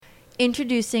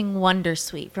Introducing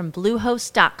Wondersuite from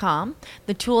Bluehost.com,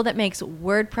 the tool that makes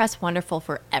WordPress wonderful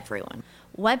for everyone.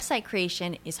 Website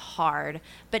creation is hard,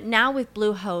 but now with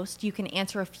Bluehost, you can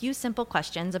answer a few simple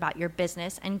questions about your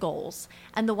business and goals,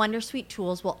 and the Wondersuite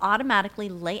tools will automatically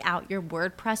lay out your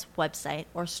WordPress website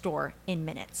or store in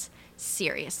minutes.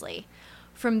 Seriously.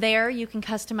 From there, you can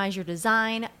customize your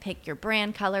design, pick your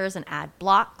brand colors, and add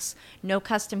blocks. No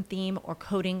custom theme or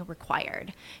coding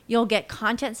required. You'll get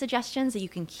content suggestions that you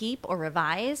can keep or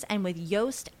revise, and with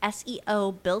Yoast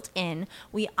SEO built in,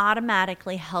 we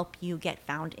automatically help you get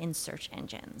found in search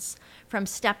engines. From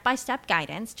step-by-step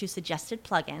guidance to suggested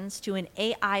plugins to an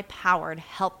AI-powered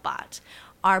help bot,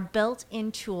 our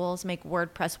built-in tools make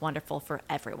WordPress wonderful for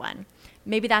everyone.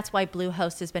 Maybe that's why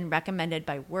Bluehost has been recommended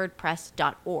by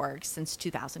WordPress.org since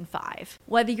 2005.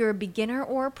 Whether you're a beginner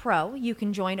or a pro, you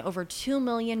can join over 2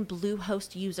 million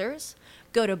Bluehost users.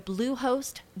 Go to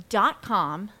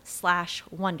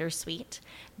bluehost.com/wondersuite.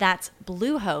 That's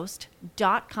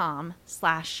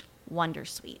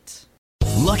bluehost.com/wondersuite.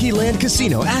 Lucky Land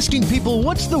Casino, asking people,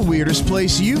 what's the weirdest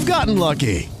place you've gotten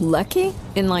lucky? Lucky?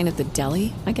 In line at the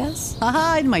deli, I guess?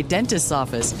 Aha, in my dentist's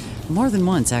office. More than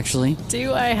once, actually.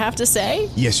 Do I have to say?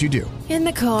 Yes, you do. In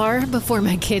the car before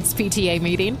my kids' PTA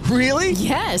meeting. Really?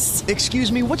 Yes. Excuse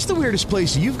me, what's the weirdest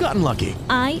place you've gotten lucky?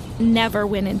 I never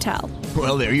win and tell.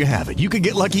 Well, there you have it. You can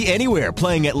get lucky anywhere,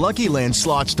 playing at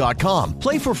LuckyLandSlots.com.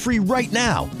 Play for free right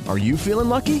now. Are you feeling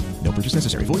lucky? No purchase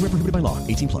necessary. Void where prohibited by law.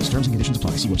 18+. Terms and conditions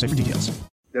apply. See website for details.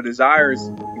 The desires,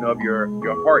 of your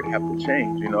heart have to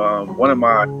change. One of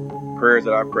my prayers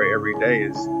that I pray every day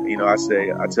is,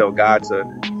 I tell God to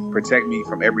protect me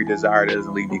from every desire that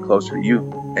doesn't lead me closer to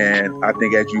you. And I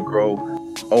think as you grow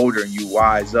older and you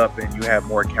wise up and you have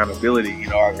more accountability,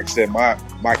 like I said, my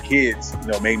kids,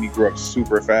 made me grow up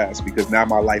super fast because now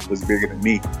my life was bigger than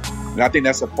me. And I think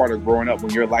that's a part of growing up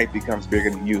when your life becomes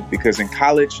bigger than you, because in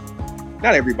college,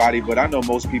 not everybody, but I know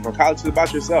most people in college is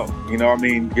about yourself. You're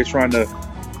trying to,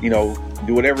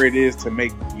 do whatever it is to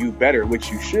make you better,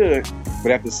 which you should.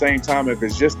 But at the same time, if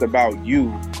it's just about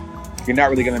you, you're not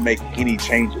really going to make any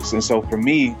changes. And so for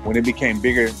me, when it became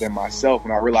bigger than myself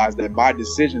and I realized that my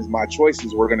decisions, my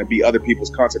choices were going to be other people's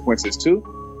consequences too,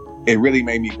 it really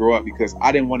made me grow up, because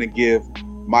I didn't want to give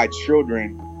my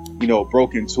children,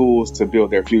 broken tools to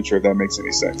build their future, if that makes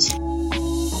any sense.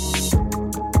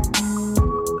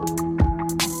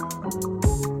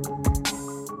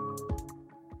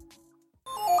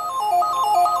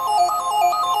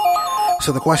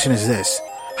 So the question is this: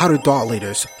 how do thought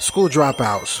leaders, school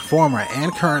dropouts, former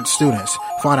and current students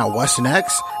find out what's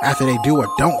next after they do or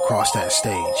don't cross that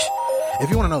stage?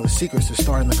 If you want to know the secrets to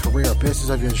starting the career or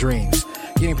business of your dreams,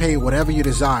 getting paid whatever you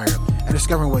desire, and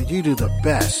discovering what you do the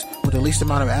best with the least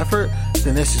amount of effort,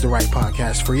 then this is the right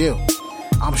podcast for you.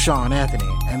 I'm Sean Anthony,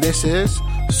 and this is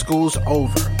School's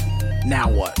Over. Now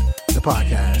what? The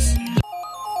podcast.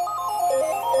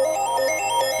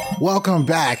 Welcome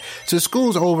back to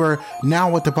School's Over, Now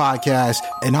What the Podcast,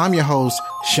 and I'm your host,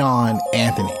 Sean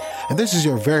Anthony. If this is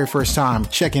your very first time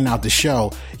checking out the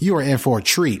show, you are in for a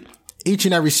treat. Each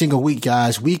and every single week,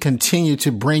 guys, we continue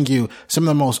to bring you some of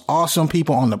the most awesome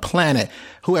people on the planet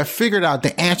who have figured out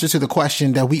the answer to the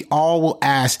question that we all will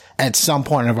ask at some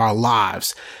point of our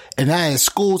lives. And that is,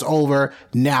 school's over,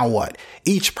 now what?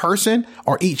 Each person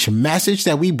or each message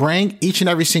that we bring each and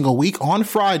every single week on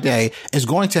Friday is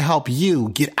going to help you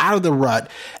get out of the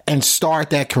rut and start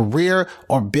that career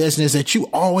or business that you've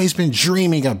always been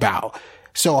dreaming about.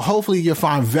 So hopefully you'll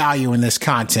find value in this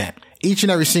content. Each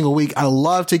and every single week, I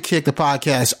love to kick the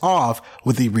podcast off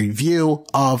with the review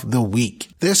of the week.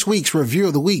 This week's review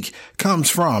of the week comes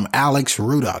from Alex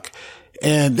Rudock,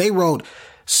 and they wrote,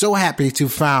 "So happy to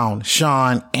found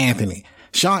Sean Anthony.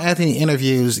 Sean Anthony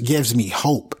interviews gives me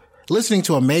hope. Listening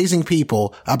to amazing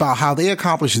people about how they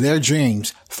accomplish their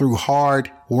dreams through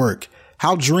hard work,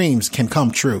 how dreams can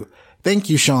come true. Thank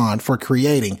you, Sean, for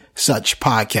creating such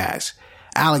podcasts."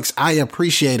 Alex, I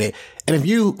appreciate it. And if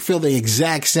you feel the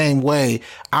exact same way,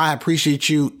 I appreciate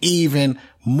you even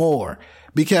more,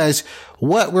 because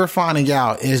what we're finding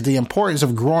out is the importance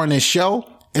of growing this show.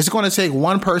 It's going to take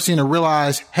one person to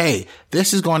realize, hey,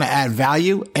 this is going to add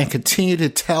value, and continue to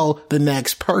tell the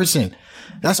next person.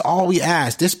 That's all we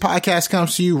ask. This podcast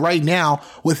comes to you right now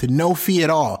with no fee at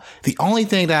all. The only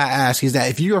thing that I ask is that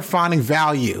if you are finding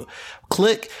value,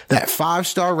 click that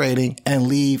 5-star rating and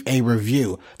leave a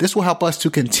review. This will help us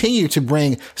to continue to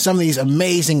bring some of these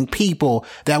amazing people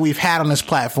that we've had on this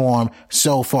platform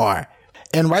so far.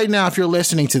 And right now, if you're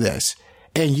listening to this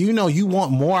and you know you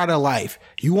want more out of life,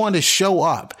 you want to show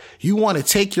up, you want to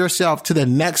take yourself to the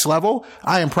next level,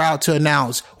 I am proud to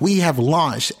announce we have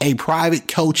launched a private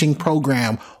coaching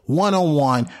program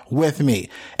one-on-one with me.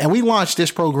 And we launched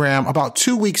this program about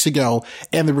 2 weeks ago,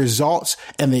 and the results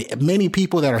and the many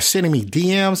people that are sending me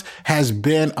DMs has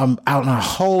been out on a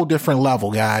whole different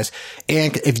level, guys.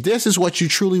 And if this is what you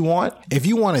truly want, if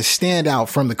you want to stand out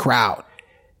from the crowd,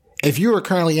 if you are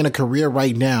currently in a career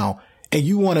right now and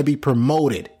you want to be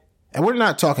promoted, and we're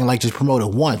not talking like just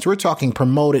promoted once, we're talking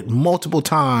promoted multiple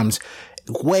times,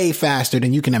 way faster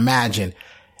than you can imagine.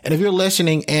 And if you're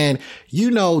listening and you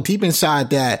know deep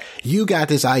inside that you got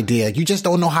this idea, you just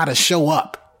don't know how to show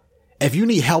up. If you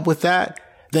need help with that,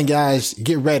 then guys,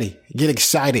 get ready, get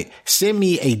excited. Send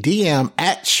me a DM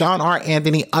at Sean R.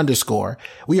 Anthony _.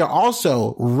 We are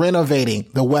also renovating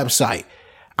the website.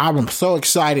 I'm so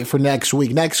excited for next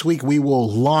week. Next week, we will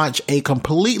launch a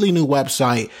completely new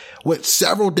website with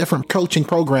several different coaching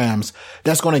programs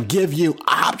that's going to give you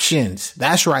options.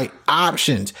 That's right,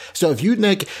 options. So if you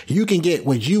think you can get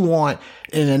what you want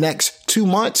in the next 2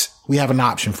 months, we have an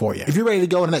option for you. If you're ready to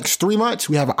go in the next 3 months,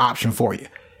 we have an option for you.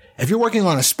 If you're working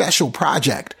on a special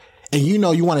project and you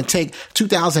know you want to take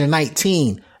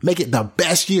 2019, make it the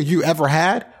best year you ever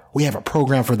had, we have a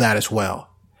program for that as well.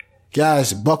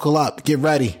 Guys, buckle up, get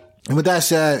ready. And with that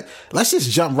said, let's just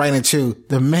jump right into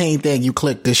the main thing you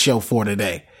clicked this show for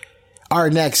today. Our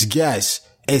next guest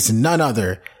is none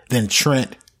other than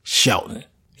Trent Shelton.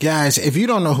 Guys, if you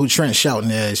don't know who Trent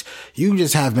Shelton is, you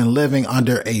just have been living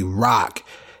under a rock.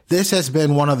 This has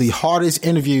been one of the hardest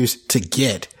interviews to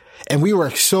get. And we were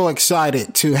so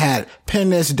excited to have pin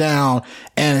this down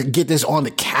and get this on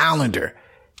the calendar.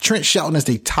 Trent Shelton is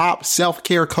the top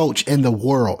self-care coach in the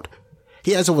world.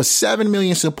 He has over 7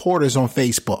 million supporters on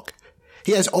Facebook.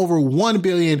 He has over 1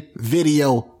 billion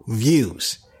video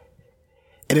views.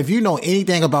 And if you know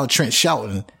anything about Trent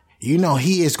Shelton, you know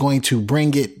he is going to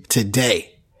bring it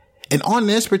today. And on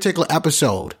this particular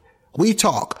episode, we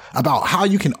talk about how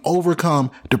you can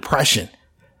overcome depression.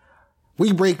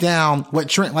 We break down what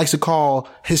Trent likes to call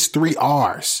his 3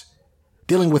 R's.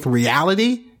 Dealing with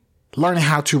reality, learning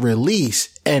how to release,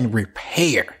 and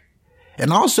repair.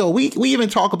 And also, we even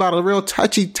talk about a real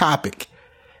touchy topic.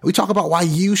 We talk about why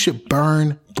you should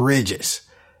burn bridges.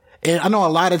 And I know a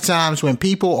lot of times when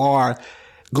people are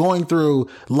going through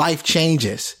life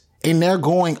changes and they're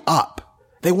going up,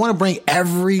 they want to bring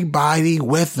everybody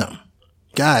with them.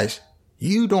 Guys,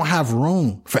 you don't have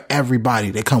room for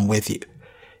everybody to come with you.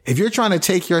 If you're trying to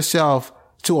take yourself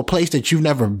to a place that you've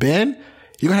never been,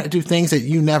 you're going to have to do things that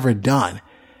you've never done.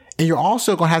 And you're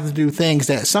also going to have to do things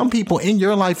that some people in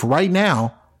your life right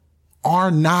now are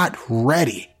not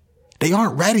ready. They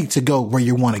aren't ready to go where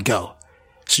you want to go.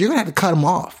 So you're going to have to cut them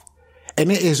off.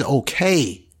 And it is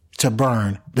okay to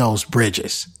burn those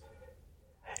bridges.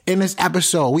 In this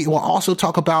episode, we will also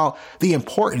talk about the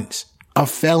importance of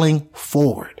failing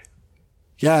forward.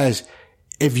 Guys,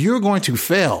 if you're going to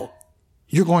fail,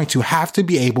 you're going to have to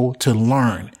be able to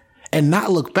learn and not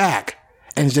look back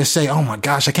and just say, oh my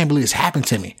gosh, I can't believe this happened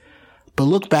to me. But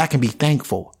look back and be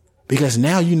thankful because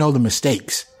now you know the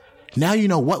mistakes. Now you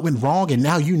know what went wrong and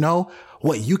now you know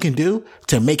what you can do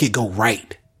to make it go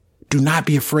right. Do not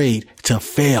be afraid to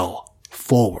fail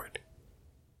forward.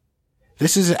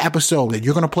 This is an episode that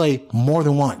you're going to play more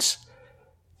than once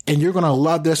and you're going to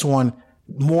love this one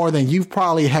more than you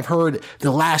probably have heard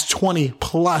the last 20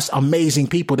 plus amazing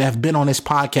people that have been on this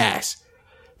podcast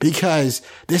because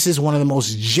this is one of the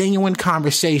most genuine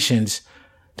conversations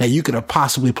that you could have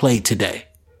possibly played today.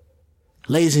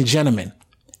 Ladies and gentlemen,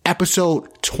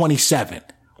 episode 27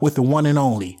 with the one and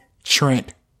only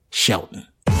Trent Shelton.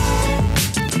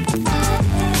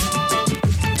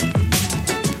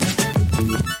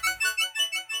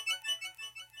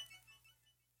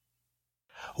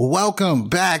 Welcome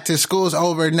back to School's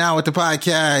Over Now with the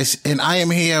podcast. And I am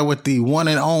here with the one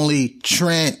and only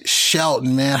Trent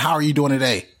Shelton, man. How are you doing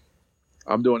today?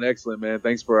 I'm doing excellent, man.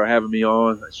 Thanks for having me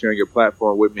on, sharing your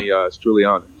platform with me. It's truly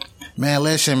honored. Man,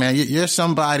 listen, man, you're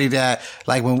somebody that,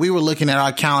 like, when we were looking at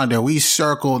our calendar, we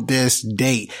circled this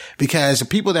date because the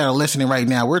people that are listening right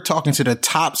now, we're talking to the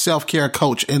top self-care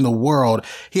coach in the world.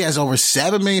 He has over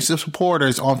 7 million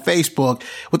supporters on Facebook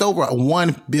with over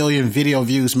 1 billion video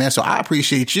views, man. So I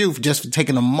appreciate you for just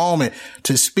taking a moment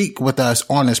to speak with us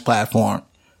on this platform.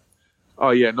 Oh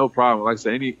yeah, no problem. Like I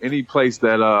said, any place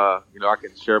that I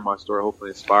can share my story,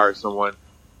 hopefully inspire someone.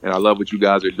 And I love what you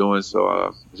guys are doing,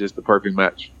 so it's just the perfect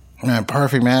match. Man,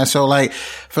 perfect, man. So, like,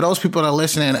 for those people that are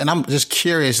listening, and I'm just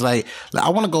curious, like I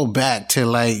want to go back to,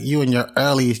 like, you in your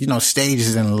early,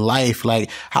 stages in life. Like,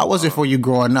 how was it for you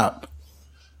growing up?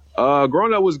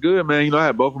 Growing up was good, man. You know, I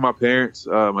had both of my parents.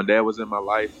 My dad was in my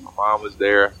life. My mom was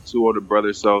there. 2 older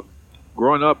brothers. So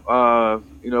growing up,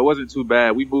 you know, it wasn't too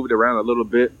bad. We moved around a little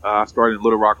bit. I started in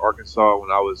Little Rock, Arkansas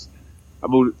I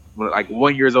moved when like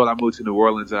 1 year old. I moved to New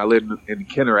Orleans, and I lived in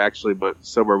Kenner actually, but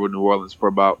suburb of New Orleans for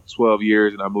about 12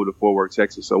 years, and I moved to Fort Worth,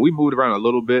 Texas. So we moved around a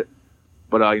little bit,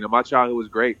 but you know, my childhood was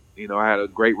great. You know, I had a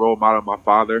great role model, my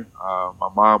father. My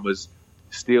mom my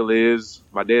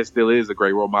dad still is a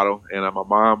great role model, and my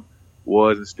mom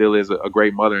was and still is a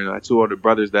great mother. And I had 2 older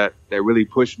brothers that really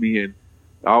pushed me, and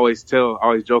I always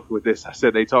joke with this. I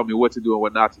said they taught me what to do and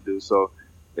what not to do, so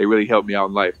they really helped me out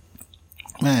in life.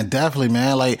 Man, definitely,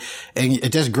 man. Like,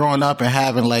 and just growing up and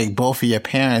having like both of your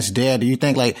parents there, do you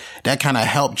think like that kind of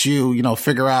helped you, you know,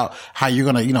 figure out how you're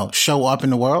gonna, you know, show up in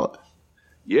the world?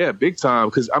 Yeah, big time.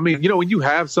 Because I mean, you know, when you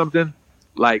have something,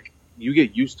 like, you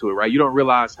get used to it, right? You don't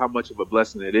realize how much of a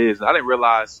blessing it is. And I didn't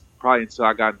realize probably until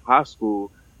I got in high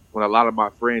school, when a lot of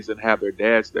my friends didn't have their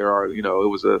dads there, or, you know, it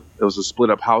was a split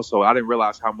up household. I didn't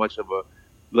realize how much of a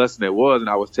blessing it was,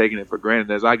 and I was taking it for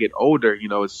granted. As I get older, you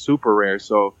know, it's super rare.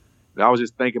 So I was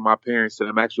just thanking my parents, and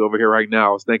I'm actually over here right now.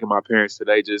 I was thanking my parents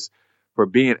today just for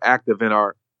being active in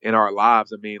our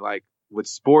lives. I mean, like with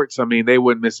sports, I mean, they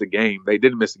wouldn't miss a game. They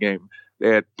didn't miss a game. They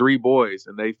had 3 boys,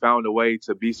 and they found a way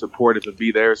to be supportive and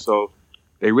be there. So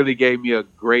they really gave me a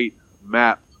great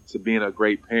map to being a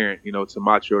great parent, you know, to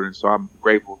my children. So I'm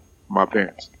grateful for my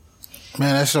parents.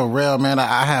 Man, that's so real, man.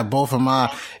 I have both of my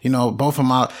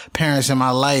parents in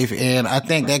my life. And I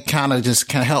think that kind of just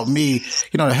can help me,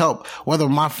 you know, to help whether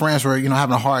my friends were, you know,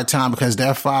 having a hard time because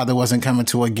their father wasn't coming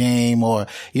to a game, or,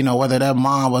 you know, whether their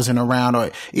mom wasn't around,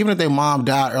 or even if their mom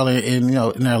died earlier in, you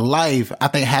know, in their life. I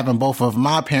think having both of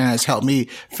my parents helped me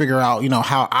figure out, you know,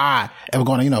 how I am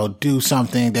going to, you know, do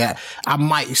something that I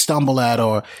might stumble at,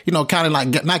 or, you know, kind of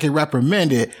like not get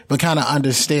reprimanded, but kind of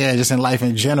understand just in life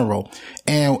in general.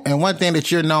 And one thing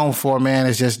that you're known for, man,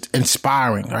 is just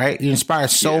inspiring, right? You inspire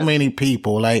so many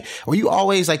people. Like, were you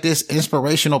always like this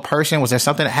inspirational person? Was there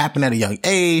something that happened at a young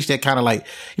age that kind of like,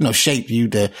 you know, shaped you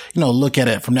to, you know, look at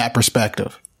it from that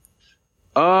perspective?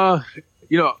 You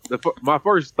know, my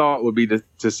first thought would be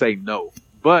to say no,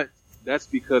 but that's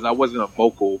because I wasn't a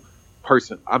vocal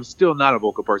person. I'm still not a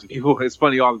vocal person. It's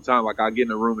funny all the time. Like, I get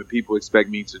in a room and people expect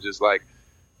me to just like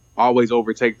always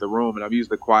overtake the room, and I'm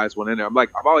usually the quietest one in there.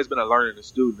 I've always been a learner and a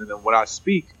student, and then when I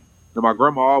speak, you know, my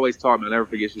grandma always taught me, I'll never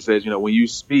forget, she says, you know, when you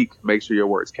speak, make sure your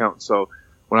words count. So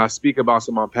when I speak about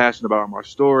something I'm passionate about, my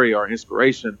story or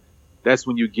inspiration, that's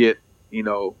when you get, you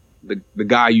know, the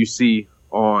guy you see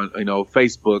on, you know,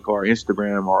 Facebook or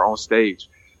Instagram or on stage.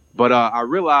 But I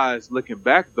realized looking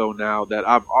back though now that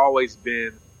I've always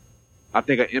been, I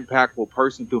think, an impactful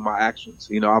person through my actions.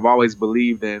 You know, I've always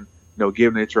believed in, you know,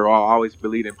 giving it your all. I always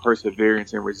believed in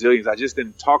perseverance and resilience. I just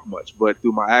didn't talk much, but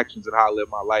through my actions and how I live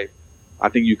my life, I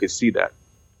think you could see that.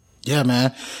 Yeah,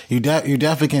 man, you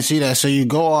definitely can see that. So you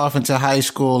go off into high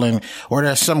school, and or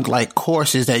there's some like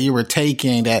courses that you were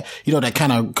taking that, you know, that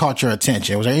kind of caught your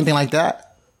attention. Was there anything like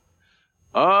that?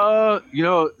 You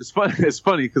know, it's funny. It's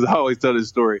funny because I always tell this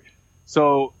story.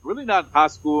 So really not in high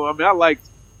school. I mean, I liked,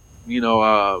 you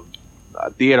know,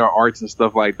 theater arts and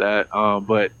stuff like that.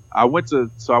 But I went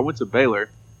to Baylor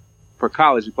for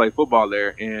college to play football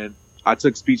there, and I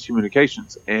took speech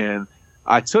communications, and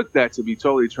I took that, to be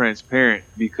totally transparent,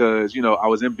 because, you know, I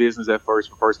was in business at first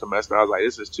semester. I was like,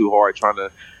 this is too hard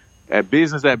at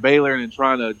business at Baylor and then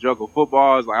trying to juggle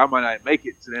football. I was like, I might not make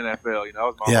it to the NFL. You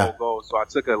know, that was my whole goal. So I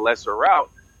took a lesser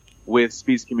route with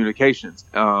speech communications,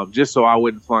 just so I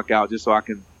wouldn't flunk out, just so I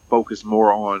can focus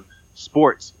more on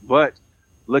sports. But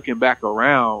looking back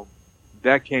around,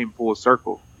 that came full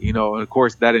circle, you know, and of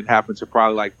course that didn't happen to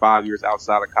probably like 5 years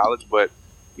outside of college, but,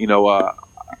 you know,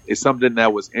 it's something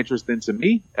that was interesting to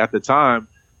me at the time,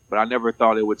 but I never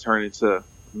thought it would turn into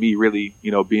me really,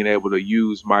 you know, being able to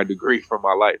use my degree for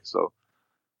my life. So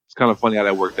it's kind of funny how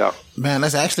that worked out. Man,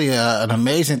 that's actually an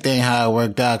amazing thing how it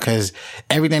worked out, because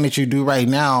everything that you do right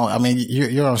now, I mean,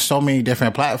 you're on so many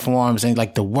different platforms, and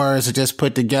like the words are just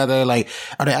put together. Like,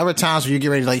 are there ever times where you get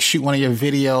ready to like shoot one of your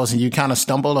videos and you kind of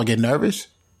stumble or get nervous?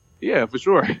 Yeah, for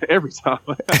sure. Every time.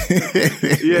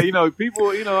 Yeah, you know,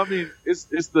 people, you know, I mean, it's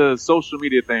the social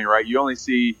media thing, right? You only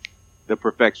see the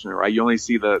perfection, right? You only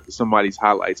see somebody's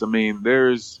highlights. I mean,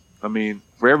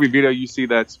 for every video you see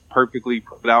that's perfectly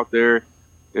put out there,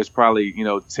 there's probably, you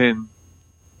know, 10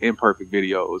 imperfect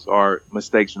videos or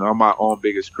mistakes. You know, I'm my own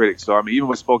biggest critic. So, I mean, even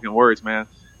with spoken words, man,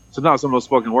 sometimes some of those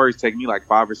spoken words take me like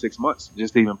 5 or 6 months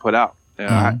just to even put out.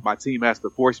 And my team has to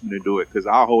force me to do it, because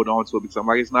I'll hold on to it because I'm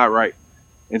like, it's not right.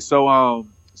 And so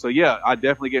yeah, I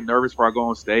definitely get nervous before I go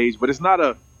on stage, but it's not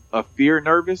a a fear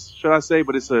nervous, should I say,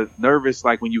 but it's a nervous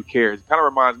like when you care. It kind of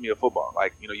reminds me of football.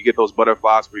 Like, you know, you get those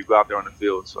butterflies where you go out there on the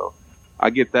field. So I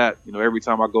get that, you know, every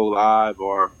time I go live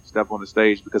or step on the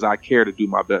stage because I care to do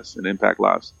my best and impact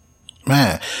lives.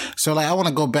 Man, so like I want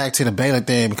to go back to the Baylor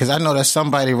thing because I know there's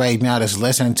somebody right now that's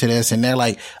listening to this and they're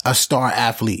like a star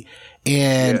athlete.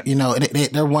 And, you know,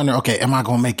 they're wondering, okay, am I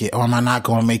going to make it or am I not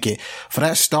going to make it? For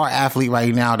that star athlete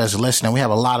right now that's listening, we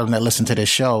have a lot of them that listen to this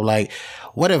show. Like,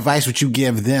 what advice would you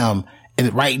give them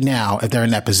right now if they're in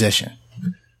that position?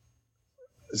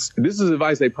 This is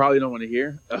advice they probably don't want to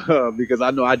hear because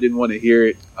I know I didn't want to hear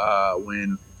it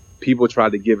when people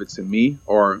tried to give it to me,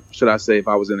 or should I say if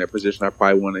I was in that position, I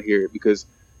probably want to hear it because,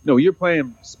 you know, you're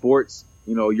playing sports,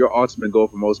 you know, your ultimate goal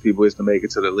for most people is to make it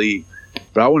to the league.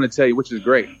 But I want to tell you, which is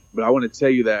great, but I want to tell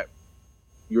you that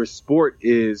your sport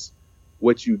is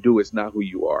what you do. It's not who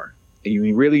you are. And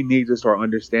you really need to start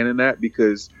understanding that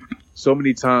because so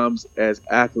many times as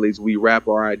athletes, we wrap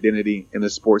our identity in the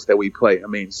sports that we play. I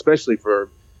mean, especially for,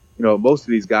 you know, most of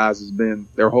these guys has been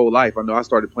their whole life. I know I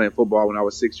started playing football when I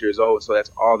was 6 years old, so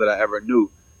that's all that I ever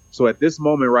knew. So at this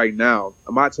moment right now,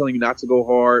 I'm not telling you not to go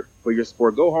hard for your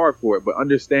sport. Go hard for it, but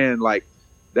understand, like,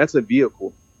 that's a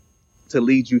vehicle to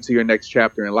lead you to your next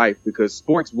chapter in life because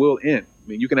sports will end. I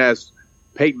mean, you can ask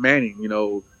Peyton Manning, you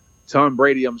know, Tom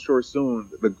Brady, I'm sure soon,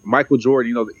 Michael Jordan,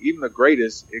 you know, even the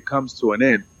greatest, it comes to an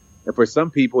end. And for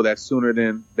some people, that's sooner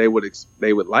than they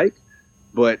would like.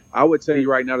 But I would tell you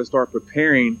right now to start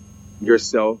preparing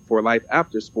yourself for life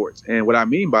after sports. And what I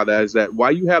mean by that is that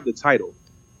while you have the title,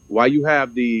 while you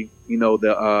have the, you know,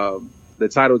 the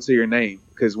title to your name,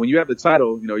 because when you have the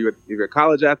title, you know, if you're a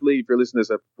college athlete, if you're listening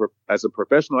as a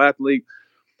professional athlete,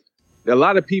 a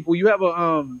lot of people, you have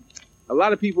a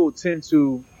lot of people tend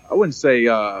to, I wouldn't say,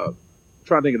 I'm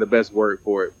trying to think of the best word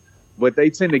for it, but they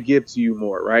tend to give to you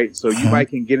more, right? So you might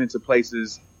can get into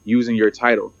places using your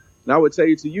title. And I would tell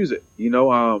you to use it, you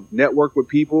know, network with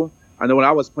people. I know when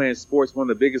I was playing sports, one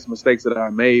of the biggest mistakes that I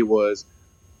made was,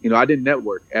 you know, I didn't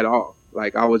network at all.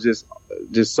 Like I was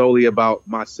just solely about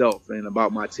myself and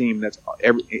about my team. That's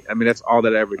all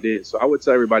that I ever did. So I would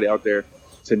tell everybody out there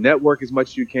to network as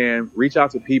much as you can, reach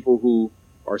out to people who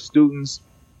are students,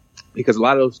 because a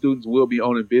lot of those students will be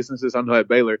owning businesses. I know at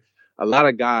Baylor, a lot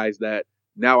of guys that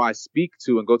now I speak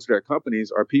to and go to their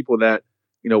companies are people that,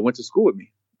 you know, went to school with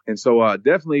me. And so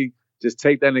definitely just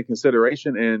take that into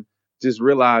consideration and just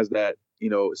realize that, you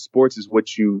know, sports is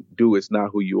what you do. It's not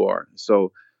who you are.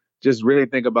 So just really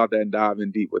think about that and dive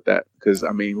in deep with that. Because,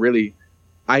 I mean, really,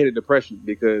 I hit a depression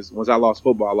because once I lost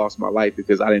football, I lost my life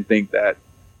because I didn't think that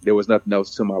there was nothing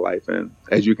else to my life. And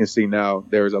as you can see now,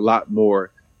 there is a lot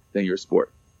more than your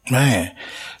sport. Man.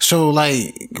 So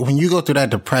like when you go through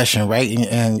that depression, right?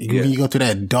 And when you go through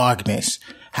that darkness,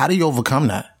 how do you overcome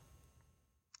that?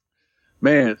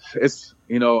 Man, it's,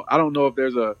 you know, I don't know if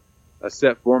there's a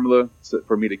set formula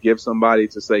for me to give somebody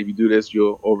to say, if you do this,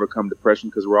 you'll overcome depression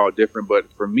because we're all different.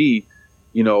 But for me,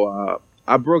 you know,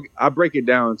 I break it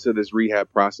down to this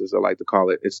rehab process. I like to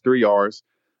call it. It's 3 R's.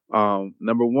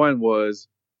 Number one was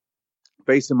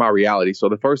facing my reality. So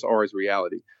the first R is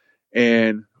reality.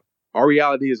 And our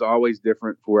reality is always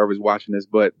different for whoever's watching this,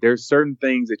 but there's certain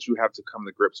things that you have to come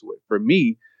to grips with. For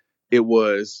me, it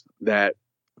was that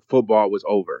football was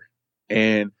over.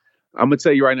 And I'm going to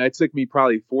tell you right now, it took me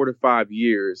probably 4 to 5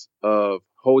 years of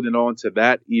holding on to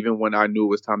that, even when I knew it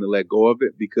was time to let go of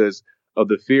it because of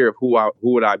the fear of who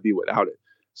would I be without it.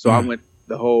 So I went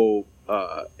the whole,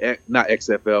 not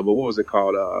XFL, but what was it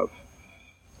called? It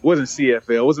wasn't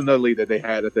CFL. It was another league that they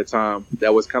had at the time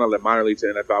that was kind of like minor league to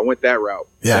NFL. I went that route.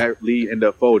 Yeah. That league ended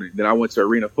up folding. Then I went to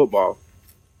arena football.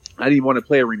 I didn't even want to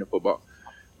play arena football,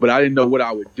 but I didn't know what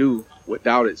I would do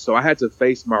without it. So I had to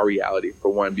face my reality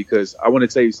for one, because I want to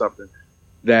tell you something,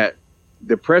 that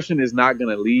depression is not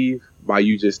going to leave by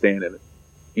you just staying in it.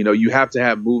 You know, you have to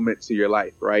have movement to your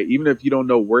life, right? Even if you don't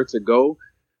know where to go,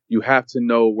 you have to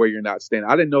know where you're not standing.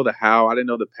 I didn't know the how, I didn't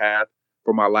know the path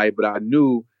for my life, but I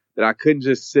knew that I couldn't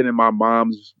just sit in my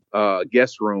mom's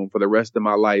guest room for the rest of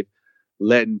my life,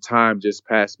 letting time just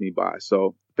pass me by.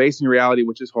 So facing reality,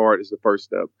 which is hard, is the first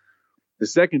step. The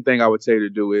second thing I would say to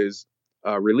do is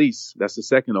release. That's the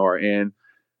second R. And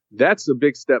that's was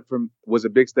a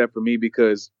big step for me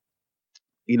because,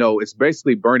 you know, it's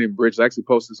basically burning bridges. I actually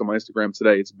posted this on my Instagram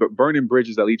today. It's burning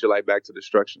bridges that lead your life back to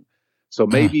destruction. So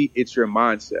maybe it's your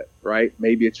mindset, right?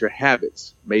 Maybe it's your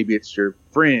habits. Maybe it's your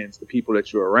friends, the people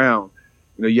that you're around.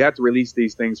 You know, you have to release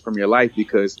these things from your life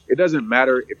because it doesn't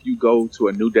matter if you go to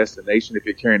a new destination if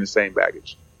you're carrying the same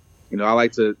baggage. You know, I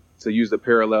like to use the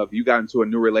parallel. If you got into a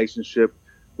new relationship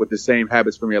with the same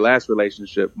habits from your last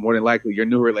relationship, more than likely your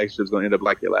new relationship is going to end up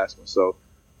like your last one. So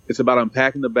it's about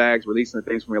unpacking the bags, releasing the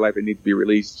things from your life that need to be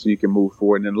released so you can move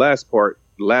forward. And then the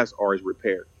last R is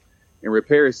repair. And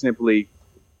repair is simply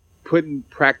putting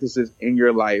practices in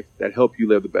your life that help you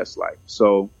live the best life.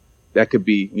 So that could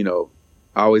be,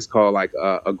 I always call like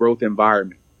a growth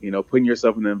environment, putting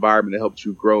yourself in an environment that helps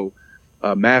you grow,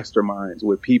 masterminds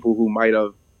with people who might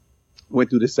have went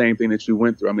through the same thing that you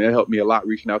went through. I mean, it helped me a lot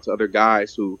reaching out to other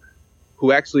guys who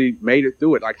actually made it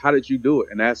through it. Like, how did you do it?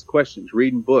 And ask questions,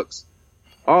 reading books,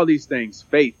 all these things.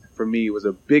 Faith for me was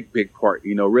a big, big part,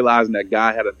 realizing that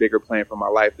God had a bigger plan for my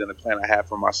life than the plan I had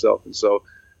for myself. And so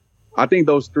I think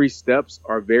those 3 steps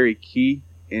are very key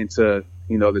into,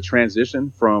 the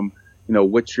transition from,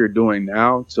 what you're doing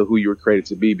now to who you were created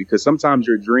to be, because sometimes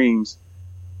your dreams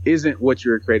isn't what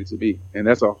you're created to be. And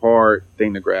that's a hard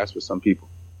thing to grasp with some people.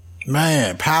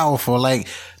 Man, powerful. Like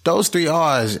those 3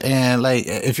 R's. And like,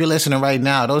 if you're listening right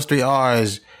now, those 3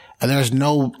 R's, there's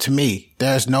no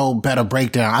better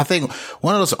breakdown. I think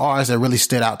one of those R's that really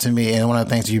stood out to me, and one of the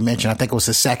things that you mentioned, I think it was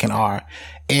the second R,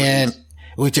 and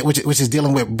which is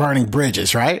dealing with burning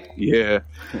bridges, right? Yeah.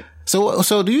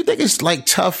 So do you think it's like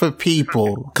tough for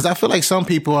people? Cause I feel like some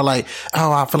people are like,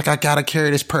 oh, I feel like I gotta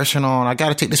carry this person on. I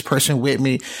gotta take this person with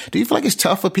me. Do you feel like it's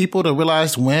tough for people to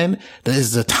realize when there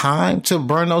is the time to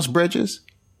burn those bridges?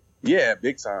 Yeah,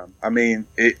 big time. I mean,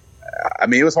 it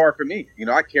was hard for me.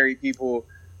 I carried people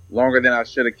longer than I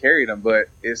should have carried them, but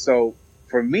so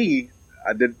for me,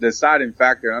 the deciding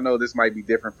factor, I know this might be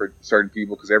different for certain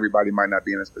people because everybody might not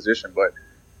be in this position, but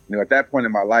at that point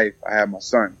in my life, I had my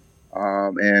son.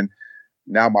 And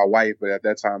now my wife, but at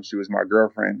that time she was my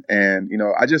girlfriend. And,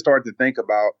 I just started to think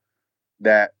about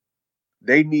that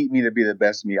they need me to be the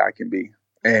best me I can be.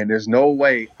 And there's no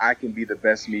way I can be the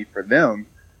best me for them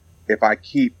if I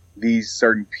keep these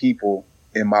certain people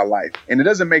in my life. And it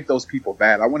doesn't make those people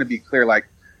bad. I want to be clear, like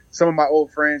some of my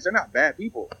old friends, they're not bad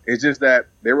people. It's just that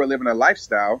they were living a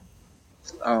lifestyle.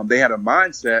 They had a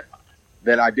mindset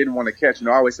that I didn't want to catch.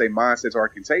 I always say mindsets are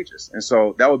contagious. And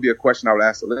so that would be a question I would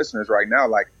ask the listeners right now.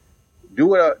 Like,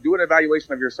 do an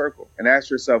evaluation of your circle and ask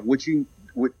yourself,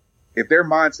 if their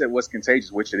mindset was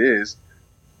contagious, which it is,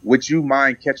 would you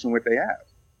mind catching what they have?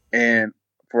 And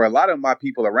for a lot of my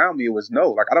people around me, it was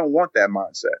no, like, I don't want that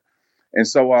mindset. And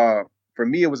so, for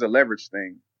me, it was a leverage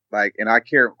thing. Like, and I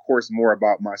care, of course, more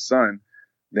about my son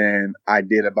than I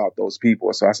did about those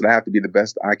people. So I said, I have to be the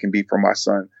best I can be for my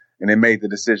son. And it made the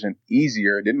decision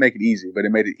easier. It didn't make it easy, but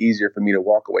it made it easier for me to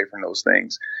walk away from those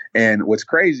things. And what's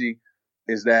crazy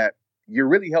is that you're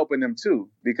really helping them too,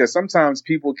 because sometimes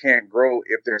people can't grow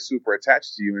if they're super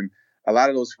attached to you. And a lot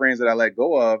of those friends that I let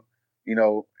go of,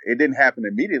 it didn't happen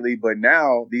immediately, but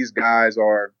now these guys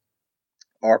are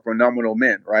phenomenal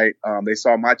men, right? They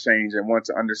saw my change and want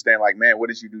to understand, like, man, what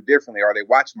did you do differently? Or they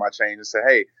watch my change and say,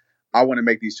 hey, I want to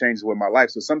make these changes with my life.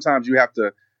 So sometimes you have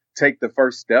to take the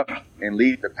first step and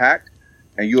lead the pack,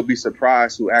 and you'll be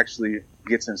surprised who actually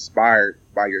gets inspired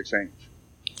by your change.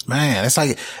 Man, it's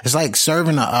like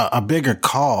serving a bigger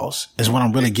cause is what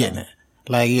I'm really getting at.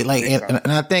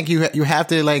 And I think you have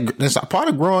to, like, it's a part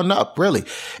of growing up, really.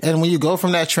 And when you go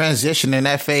from that transition and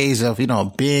that phase of,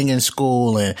 being in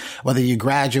school and whether you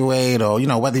graduate or,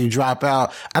 whether you drop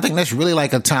out, I think that's really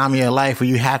like a time in your life where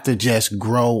you have to just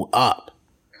grow up.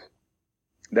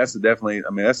 That's it.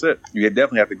 You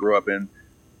definitely have to grow up, and,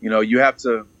 you have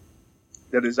to,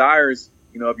 the desires,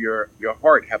 of your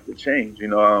heart have to change.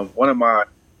 One of my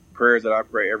prayers that I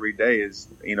pray every day is,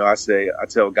 I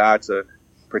tell God to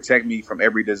protect me from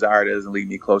every desire that doesn't lead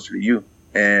me closer to you.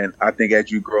 And I think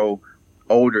as you grow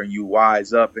older and you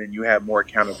wise up and you have more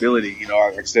accountability,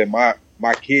 like I said, my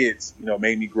kids,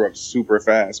 made me grow up super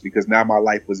fast because now my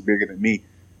life was bigger than me.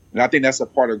 And I think that's a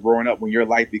part of growing up when your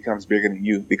life becomes bigger than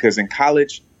you, because in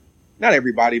college, not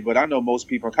everybody, but I know most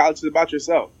people in college is about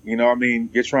yourself.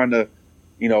 You're trying to,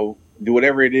 do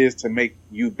whatever it is to make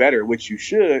you better, which you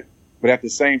should. But at the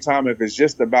same time, if it's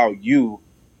just about you,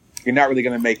 you're not really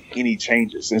going to make any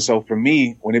changes. And so for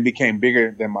me, when it became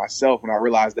bigger than myself, and I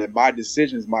realized that my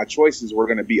decisions, my choices were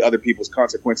going to be other people's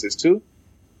consequences too,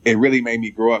 it really made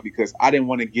me grow up, because I didn't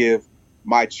want to give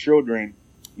my children,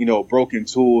 broken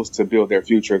tools to build their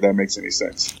future, if that makes any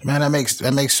sense. Man,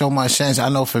 that makes so much sense. I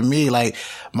know for me, like,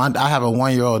 I have a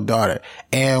 1-year-old daughter,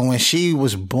 and when she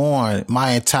was born,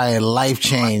 my entire life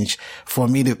changed for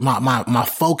me. My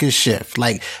focus shift,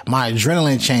 like my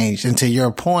adrenaline changed. And to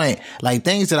your point, like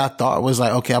things that I thought was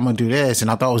like, okay, I'm going to do this,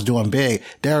 and I thought I was doing big,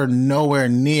 they're nowhere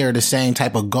near the same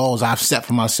type of goals I've set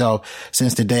for myself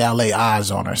since the day I lay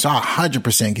eyes on her. So I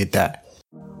 100% get that.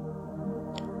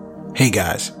 Hey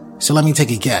guys. So let me take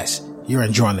a guess. You're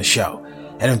enjoying the show.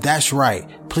 And if that's right,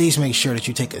 please make sure that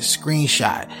you take a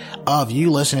screenshot of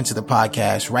you listening to the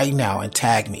podcast right now and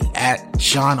tag me at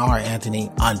Sean R. Anthony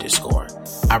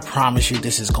 _. I promise you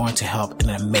this is going to help in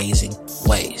amazing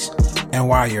ways. And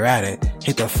while you're at it,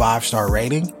 hit the 5-star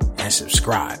rating and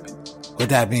subscribe. With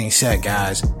that being said,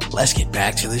 guys, let's get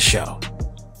back to the show.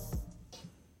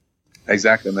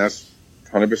 Exactly. And that's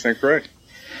 100% correct.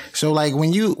 So like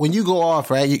when you go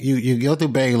off, right, you go through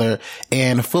Baylor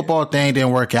and the football thing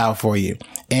didn't work out for you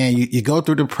and you go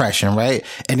through depression, right?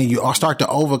 And then you all start to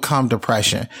overcome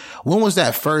depression. When was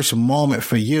that first moment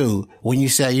for you when you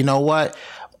said, you know what,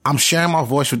 I'm sharing my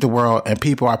voice with the world and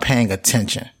people are paying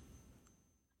attention?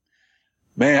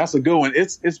 Man, that's a good one.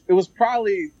 It was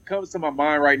probably, comes to my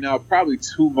mind right now, probably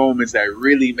 2 moments that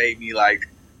really made me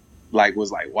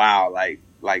was like, wow,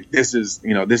 like this is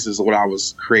what I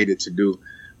was created to do.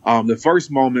 The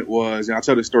first moment was, and I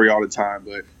tell this story all the time,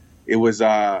 but it was,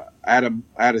 I had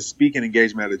a speaking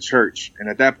engagement at a church. And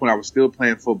at that point I was still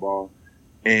playing football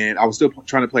and I was still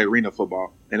trying to play arena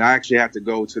football. And I actually had to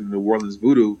go to the New Orleans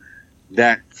Voodoo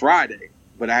that Friday,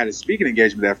 but I had a speaking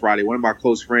engagement that Friday. One of my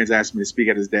close friends asked me to speak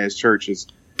at his dad's church. It's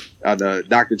the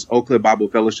Dr. Oak Cliff Bible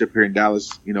Fellowship here in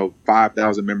Dallas,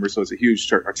 5,000 members. So it's a huge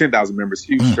church, or 10,000 members,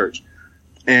 huge church.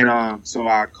 And so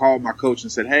I called my coach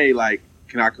and said, hey, like,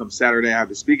 can I come Saturday? I have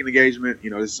the speaking engagement.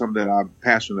 This is something that I'm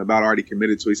passionate about, already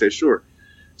committed to. He said, sure.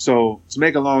 So to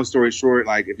make a long story short,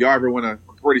 like if y'all ever want to,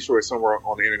 I'm pretty sure it's somewhere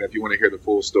on the internet if you want to hear the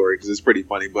full story because it's pretty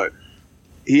funny. But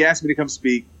he asked me to come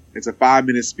speak. It's a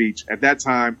 5-minute speech. At that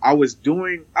time, I was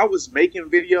making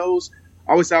videos.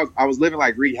 I was living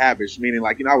like rehabish, meaning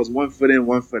like, I was 1 foot in,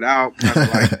 1 foot out. Kind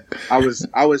of like I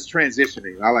was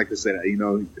transitioning. I like to say that,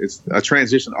 it's a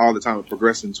transition all the time of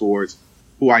progressing towards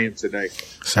who I am today.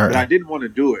 Certainly. But I didn't want to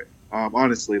do it.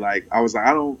 Honestly, like I was like,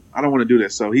 I don't want to do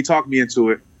this. So he talked me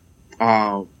into it.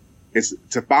 It's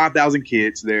to 5,000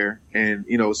 kids there. And,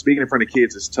 speaking in front of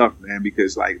kids is tough, man,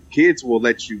 because like kids will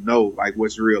let you know like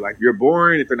what's real. Like if you're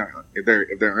boring, if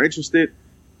they're interested,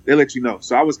 they'll let you know.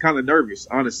 So I was kind of nervous,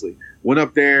 honestly. Went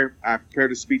up there. I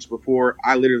prepared a speech before.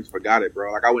 I literally forgot it,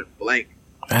 bro. Like I went blank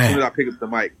as soon as I picked up the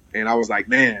mic. And I was like,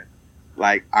 man,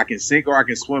 like I can sink or I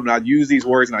can swim. And I use these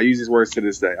words and I use these words to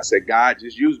this day. I said, God,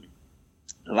 just use me.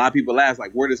 A lot of people ask,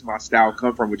 like, where does my style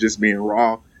come from with just being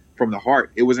raw from the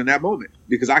heart? It was in that moment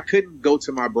because I couldn't go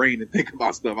to my brain and think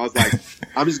about stuff. I was like,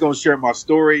 I'm just going to share my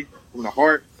story from the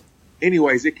heart.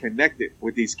 Anyways, it connected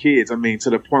with these kids. I mean, to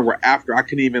the point where after I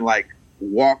couldn't even like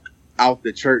walk out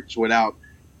the church without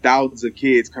thousands of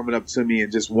kids coming up to me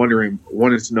and just wanting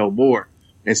to know more.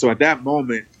 And so at that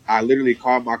moment, I literally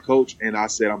called my coach and I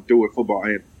said, I'm through with football.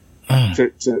 And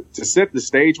to set the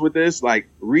stage with this, like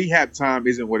rehab time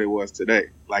isn't what it was today.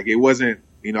 Like it wasn't,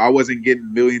 I wasn't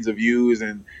getting millions of views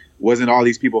and wasn't all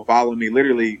these people following me.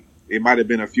 Literally, it might have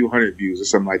been a few hundred views or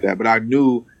something like that. But I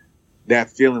knew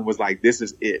that feeling was like, this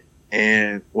is it.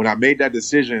 And when I made that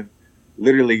decision,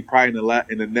 literally probably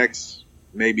in the next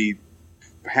maybe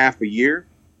half a year,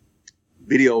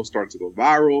 videos started to go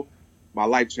viral. My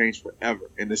life changed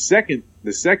forever. And the second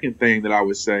thing that I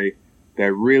would say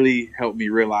that really helped me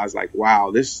realize like,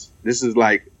 wow, this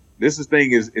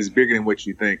thing is bigger than what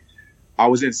you think. I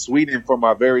was in Sweden for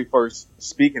my very first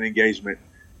speaking engagement.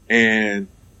 And,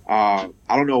 I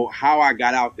don't know how I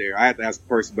got out there. I had to ask the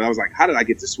person, but I was like, how did I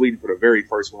get to Sweden for the very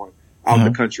first one out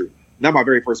the country? Not my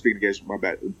very first speaking engagement, my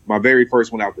bad. My very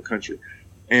first one out the country.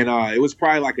 And, it was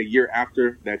probably like a year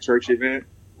after that church event.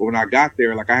 But when I got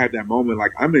there, like I had that moment,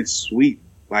 like I'm in Sweden,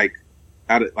 like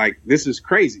this is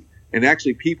crazy. And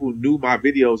actually people knew my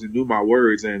videos and knew my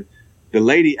words. And the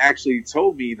lady actually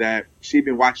told me that she'd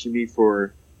been watching me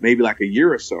for maybe like a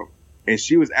year or so. And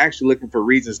she was actually looking for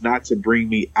reasons not to bring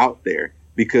me out there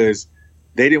because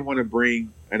they didn't want to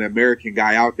bring an American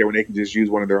guy out there when they can just use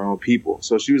one of their own people.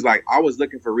 So she was like, I was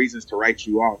looking for reasons to write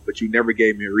you off, but you never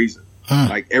gave me a reason.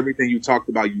 Like everything you talked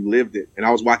about, you lived it. And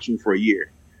I was watching you for a year.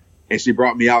 And she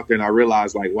brought me out there and I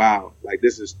realized like, wow, like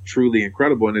this is truly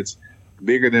incredible. And it's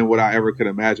bigger than what I ever could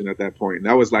imagine at that point. And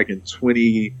that was like in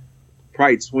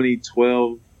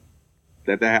 2012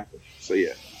 that happened. So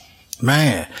yeah.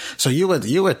 Man, so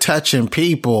you were touching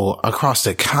people across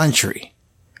the country.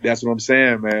 That's what I'm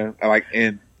saying, man. Like,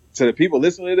 and to the people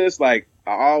listening to this, like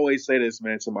I always say this,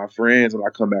 man, to my friends when I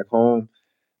come back home,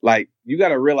 like you got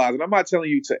to realize, and I'm not telling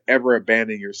you to ever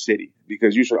abandon your city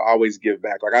because you should always give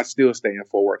back. Like I still stay in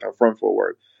Fort Worth. I'm from Fort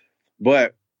Worth,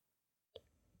 but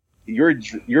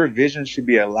your vision should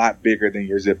be a lot bigger than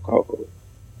your zip code.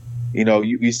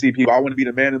 You see people, I want to be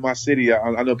the man in my city.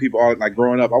 I know people are like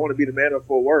growing up, I want to be the man of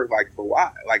Fort Worth. Like for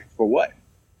why? Like for what?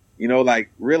 Like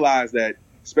realize that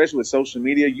especially with social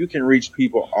media, you can reach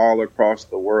people all across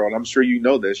the world. I'm sure you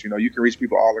know this. You can reach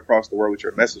people all across the world with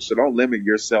your message. So don't limit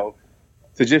yourself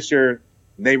to just your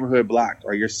neighborhood block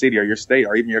or your city or your state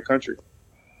or even your country.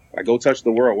 Like, go touch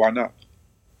the world. Why not?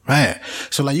 Man.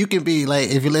 So like, you can be like,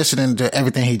 if you're listening to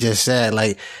everything he just said,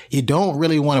 like, you don't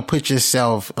really want to put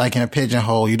yourself like in a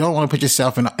pigeonhole. You don't want to put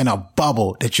yourself in a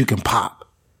bubble that you can pop.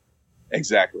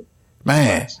 Exactly.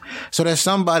 Man. So there's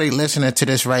somebody listening to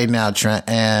this right now, Trent,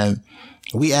 and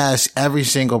we ask every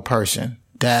single person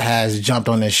that has jumped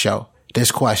on this show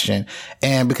this question.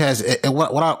 And because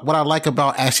what I like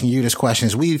about asking you this question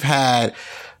is we've had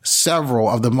several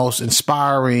of the most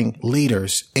inspiring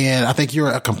leaders. And I think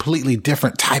you're a completely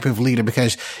different type of leader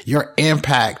because your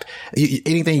impact,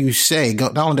 anything you say,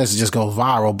 not only does it just go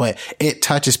viral, but it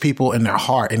touches people in their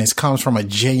heart and it comes from a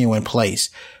genuine place.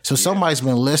 So somebody's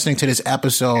been listening to this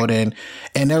episode and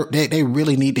they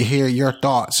really need to hear your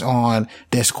thoughts on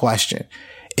this question.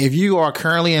 If you are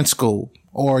currently in school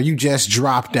or you just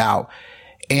dropped out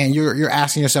and you're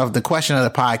asking yourself the question of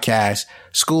the podcast,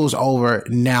 school's over,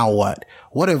 now what?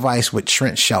 What advice would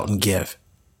Trent Shelton give?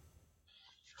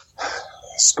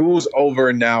 School's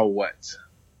over, now what?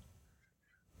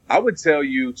 I would tell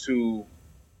you to,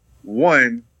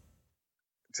 one,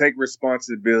 take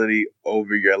responsibility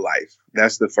over your life.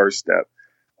 That's the first step.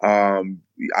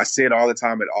 I say it all the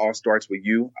time. It all starts with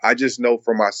you. I just know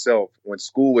for myself, when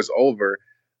school was over,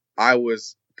 I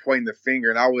was pointing the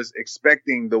finger and I was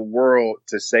expecting the world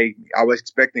to save me. I was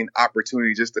expecting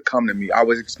opportunity just to come to me. I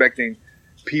was expecting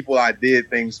people I did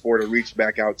things for to reach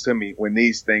back out to me when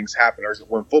these things happened or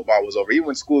when football was over, even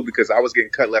when school, because I was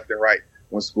getting cut left and right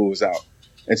when school was out.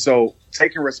 And so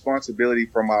taking responsibility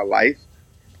for my life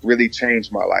really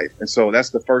changed my life. And so that's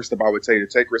the first step I would tell you,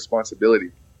 to take responsibility.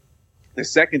 The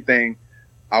second thing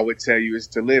I would tell you is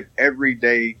to live every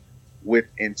day with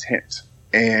intent.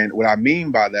 And what I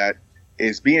mean by that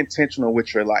is be intentional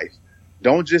with your life.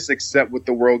 Don't just accept what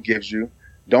the world gives you.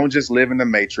 Don't just live in the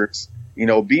matrix.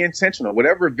 Be intentional.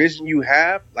 Whatever vision you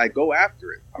have, like, go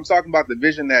after it. I'm talking about the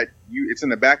vision that it's in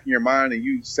the back of your mind and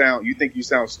you think you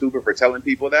sound stupid for telling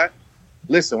people that.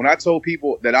 Listen, when I told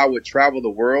people that I would travel the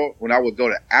world, when I would go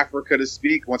to Africa to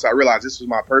speak, once I realized this was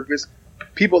my purpose,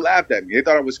 people laughed at me. They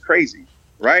thought I was crazy,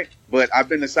 right? But I've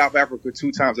been to South Africa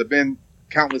 2 times. I've been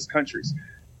countless countries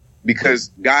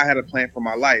because God had a plan for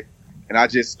my life. And I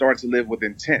just started to live with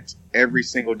intent every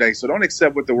single day. So don't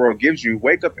accept what the world gives you.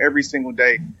 Wake up every single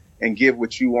day and give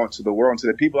what you want to the world. And to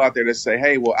the people out there that say,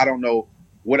 hey, well, I don't know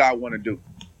what I want to do.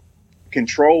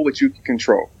 Control what you can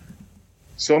control.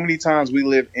 So many times we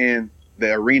live in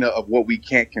the arena of what we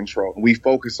can't control. We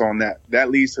focus on that.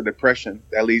 That leads to depression.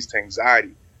 That leads to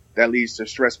anxiety. That leads to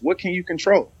stress. What can you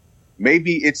control?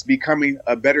 Maybe it's becoming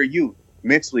a better you,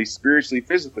 mentally, spiritually,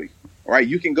 physically. All right,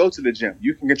 you can go to the gym.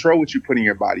 You can control what you put in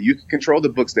your body. You can control the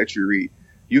books that you read.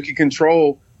 You can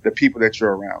control the people that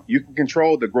you're around. You can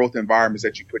control the growth environments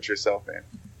that you put yourself in.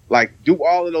 Like, do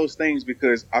all of those things,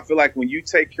 because I feel like when you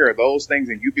take care of those things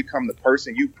and you become the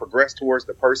person, you progress towards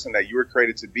the person that you were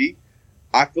created to be,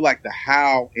 I feel like the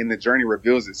how in the journey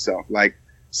reveals itself. Like,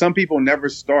 some people never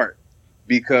start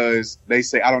because they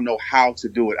say, I don't know how to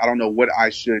do it. I don't know what I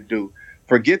should do.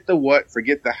 Forget the what,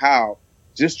 forget the how.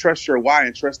 Just trust your why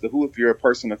and trust the who if you're a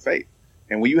person of faith.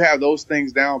 And when you have those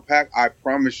things down packed, I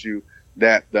promise you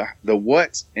that the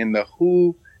what and the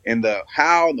who and the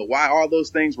how and the why, all those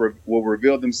things will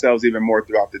reveal themselves even more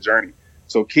throughout the journey.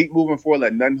 So keep moving forward.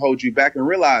 Let nothing hold you back, and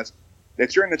realize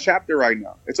that you're in a chapter right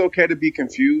now. It's okay to be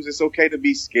confused. It's okay to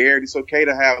be scared. It's okay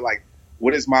to have, like,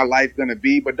 what is my life going to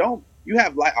be? But you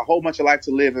have a whole bunch of life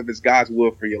to live if it's God's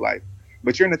will for your life.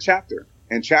 But you're in a chapter,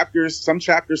 and some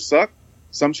chapters suck.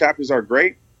 Some chapters are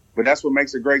great, but that's what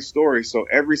makes a great story. So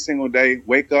every single day,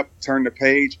 wake up, turn the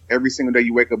page. Every single day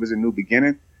you wake up is a new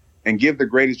beginning, and give the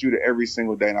greatest you to every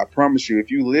single day. And I promise you,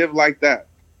 if you live like that,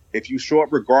 if you show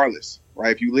up regardless,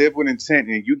 right? If you live with intent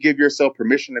and you give yourself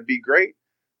permission to be great,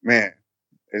 man,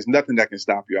 there's nothing that can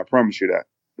stop you. I promise you that.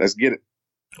 Let's get it.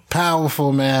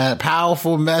 Powerful, man.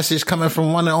 Powerful message coming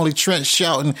from one and only Trent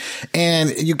Shelton.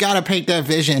 And you got to paint that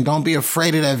vision. Don't be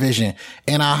afraid of that vision.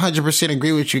 And I 100%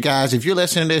 agree with you guys. If you're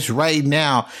listening to this right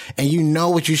now and you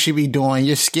know what you should be doing,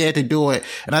 you're scared to do it.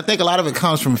 And I think a lot of it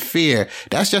comes from fear.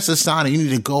 That's just a sign that you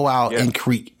need to go out and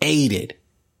create it.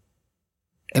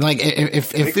 And like, if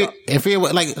fear,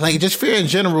 like just fear in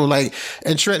general, like,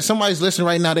 and Trent, somebody's listening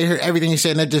right now, they hear everything you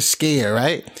said and they're just scared,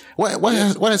 right? What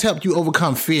has helped you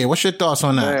overcome fear? What's your thoughts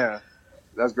on that? Yeah,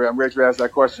 that's great. I'm glad you asked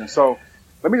that question. So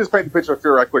let me just paint the picture of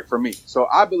fear right quick for me. So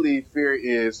I believe fear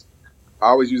is, I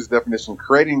always use this definition,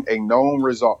 creating a known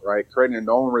result, right? Creating a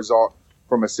known result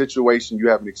from a situation you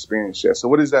haven't experienced yet. So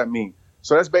what does that mean?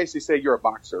 So let's basically say you're a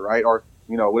boxer, right? Or,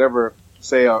 whatever,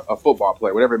 say a football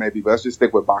player, whatever it may be, but let's just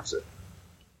stick with boxer.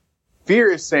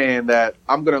 Fear is saying that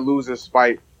I'm going to lose this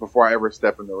fight before I ever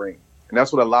step in the ring. And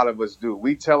that's what a lot of us do.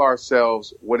 We tell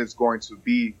ourselves what it's going to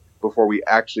be before we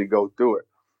actually go through it.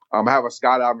 I have a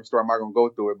skydiving story. I'm not going to go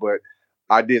through it, but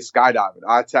I did skydiving.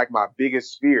 I attacked my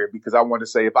biggest fear because I wanted to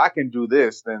say, if I can do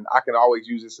this, then I can always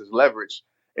use this as leverage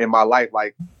in my life.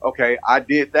 Like, okay, I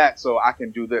did that, so I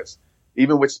can do this.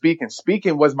 Even with speaking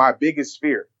was my biggest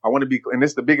fear. I want to be, and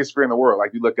it's the biggest fear in the world.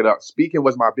 Like, you look it up. Speaking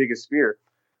was my biggest fear,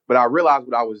 but I realized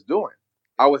what I was doing.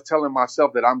 I was telling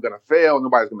myself that I'm going to fail.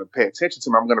 Nobody's going to pay attention to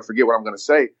me. I'm going to forget what I'm going to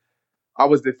say. I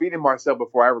was defeating myself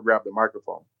before I ever grabbed the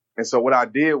microphone. And so what I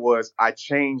did was I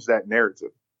changed that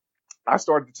narrative. I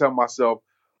started to tell myself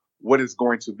what it's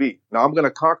going to be. Now I'm going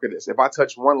to conquer this. If I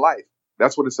touch one life,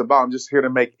 that's what it's about. I'm just here to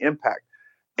make impact.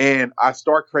 And I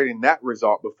start creating that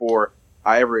result before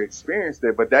I ever experienced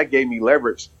it. But that gave me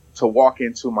leverage to walk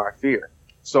into my fear.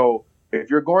 So if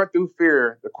you're going through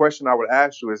fear, the question I would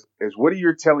ask you is what are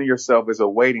you telling yourself is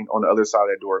awaiting on the other side of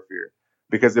that door of fear?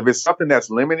 Because if it's something that's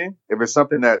limiting, if it's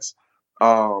something that's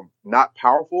not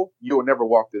powerful, you will never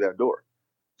walk through that door.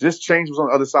 Just change what's on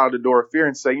the other side of the door of fear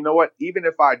and say, you know what, even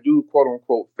if I do, quote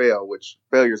unquote, fail, which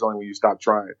failure is only when you stop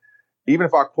trying. Even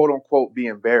if I, quote unquote, be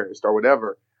embarrassed or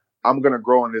whatever, I'm going to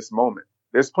grow in this moment.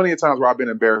 There's plenty of times where I've been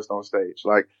embarrassed on stage.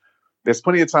 Like, there's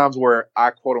plenty of times where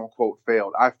I, quote unquote,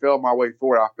 failed. I failed my way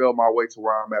forward. I failed my way to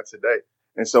where I'm at today.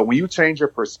 And so when you change your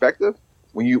perspective,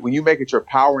 when you make it your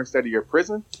power instead of your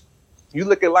prison, you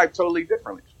look at life totally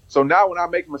differently. So now when I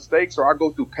make mistakes or I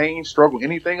go through pain, struggle,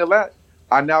 anything of that,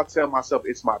 I now tell myself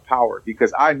it's my power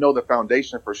because I know the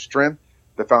foundation for strength,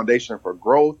 the foundation for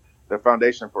growth, the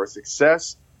foundation for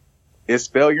success is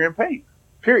failure and pain,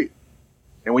 period.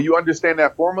 And when you understand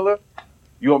that formula,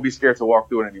 you won't be scared to walk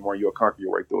through it anymore. You'll conquer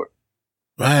your way through it.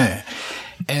 Man.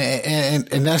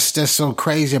 And that's just so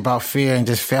crazy about fear and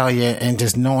just failure and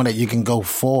just knowing that you can go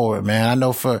forward, man. I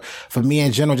know for me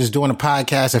in general, just doing a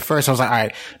podcast at first, I was like, all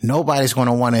right, nobody's going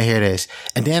to want to hear this.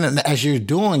 And then as you're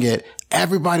doing it,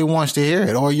 everybody wants to hear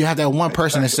it. Or you have that one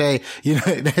person to say,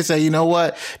 they say, you know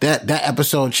what, that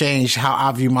episode changed how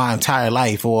I view my entire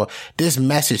life, or this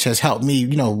message has helped me,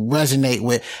 resonate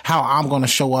with how I'm going to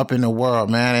show up in the world,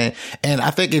 man. And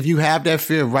I think if you have that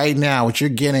fear right now, what you're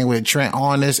getting with Trent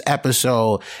on this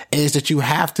episode is that you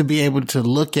have to be able to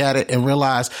look at it and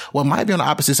realize what might be on the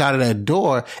opposite side of that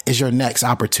door is your next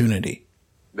opportunity.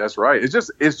 That's right. It's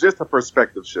just a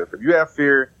perspective shift. If you have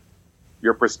fear,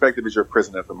 your perspective is your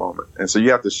prison at the moment. And so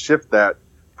you have to shift that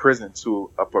prison to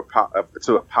a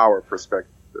power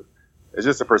perspective. It's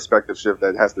just a perspective shift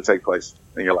that has to take place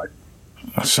in your life.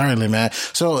 Certainly, man.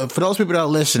 So for those people that are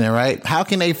listening, right, how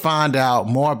can they find out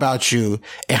more about you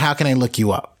and how can they look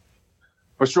you up?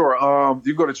 For sure. You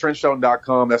can go to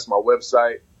TrentShelton.com. That's my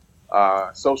website.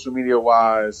 Social media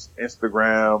wise,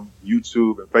 Instagram,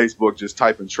 YouTube, and Facebook, just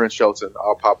type in Trent Shelton.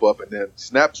 I'll pop up. And then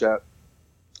Snapchat.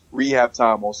 Rehab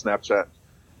Time on Snapchat.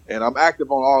 And I'm active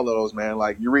on all of those, man.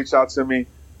 Like, you reach out to me,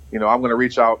 I'm going to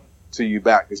reach out to you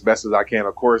back as best as I can.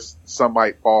 Of course, some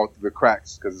might fall through the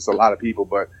cracks because it's a lot of people,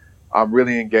 but I'm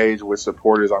really engaged with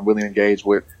supporters. I'm really engaged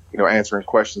with, answering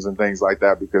questions and things like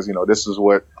that because, this is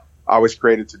what I was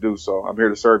created to do. So I'm here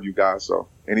to serve you guys. So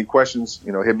any questions,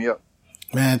 hit me up.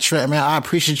 Man, Trent, man, I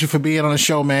appreciate you for being on the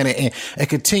show, man, and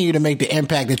continue to make the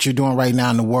impact that you're doing right now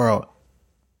in the world.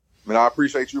 Man, I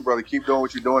appreciate you, brother. Keep doing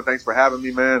what you're doing. Thanks for having me,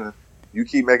 man. And you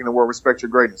keep making the world respect your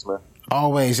greatness, man.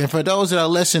 Always. And for those that are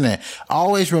listening,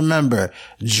 always remember,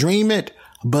 dream it,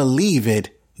 believe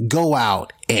it, go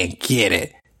out and get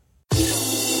it.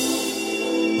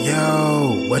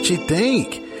 Yo, what you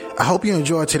think? I hope you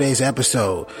enjoyed today's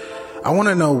episode. I want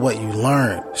to know what you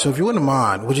learned. So if you wouldn't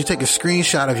mind, would you take a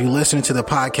screenshot of you listening to the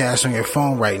podcast on your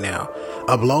phone right now?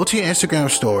 Upload to your Instagram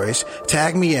stories,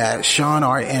 tag me at Sean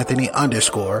R. Anthony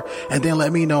 _, and then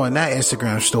let me know in that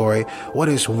Instagram story what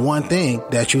is one thing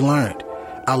that you learned.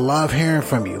 I love hearing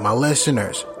from you, my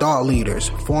listeners, thought leaders,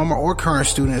 former or current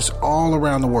students all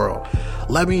around the world.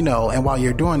 Let me know, and while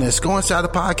you're doing this, go inside the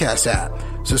podcast app,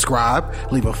 subscribe,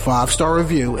 leave a 5-star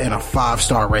review and a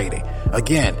 5-star rating.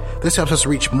 Again, this helps us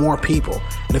reach more people.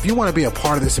 And if you want to be a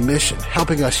part of this mission,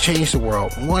 helping us change the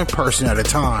world one person at a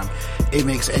time, it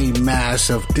makes a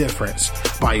massive difference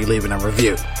by you leaving a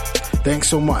review. Thanks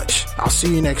so much. I'll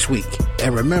see you next week.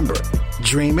 And remember,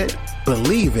 dream it,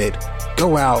 believe it,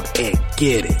 go out and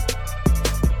get it.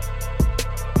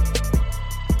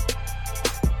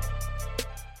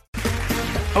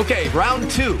 Okay, round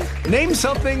 2. Name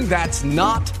something that's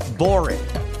not boring.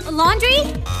 A laundry?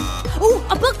 Ooh,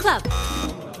 a book club.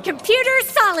 Computer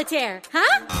solitaire,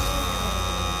 huh?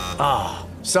 Ah,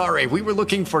 Sorry, we were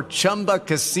looking for Chumba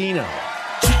Casino.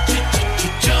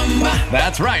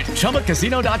 That's right.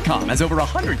 ChumbaCasino.com has over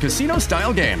 100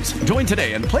 casino-style games. Join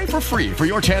today and play for free for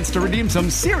your chance to redeem some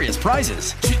serious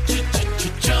prizes.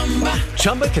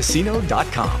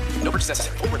 ChumbaCasino.com. No purchase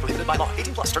necessary. Void where prohibited by law.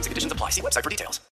 18+ terms and conditions apply. See website for details.